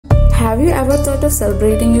Have you ever thought of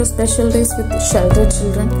celebrating your special days with sheltered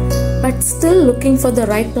children, but still looking for the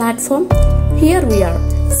right platform? Here we are.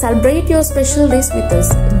 Celebrate your special days with us.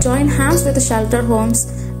 Join hands with the shelter homes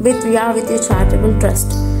with We Are With You Charitable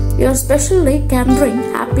Trust. Your special day can bring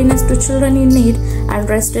happiness to children in need and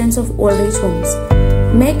residents of old age homes.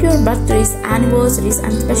 Make your birthdays, anniversaries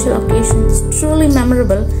and special occasions truly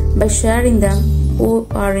memorable by sharing them who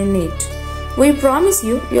are in need. We promise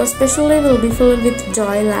you your special day will be filled with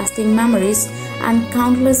joy, lasting memories and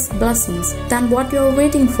countless blessings. Then what you're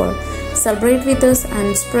waiting for? Celebrate with us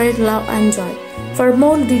and spread love and joy. For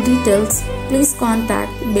more details, please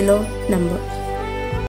contact below number.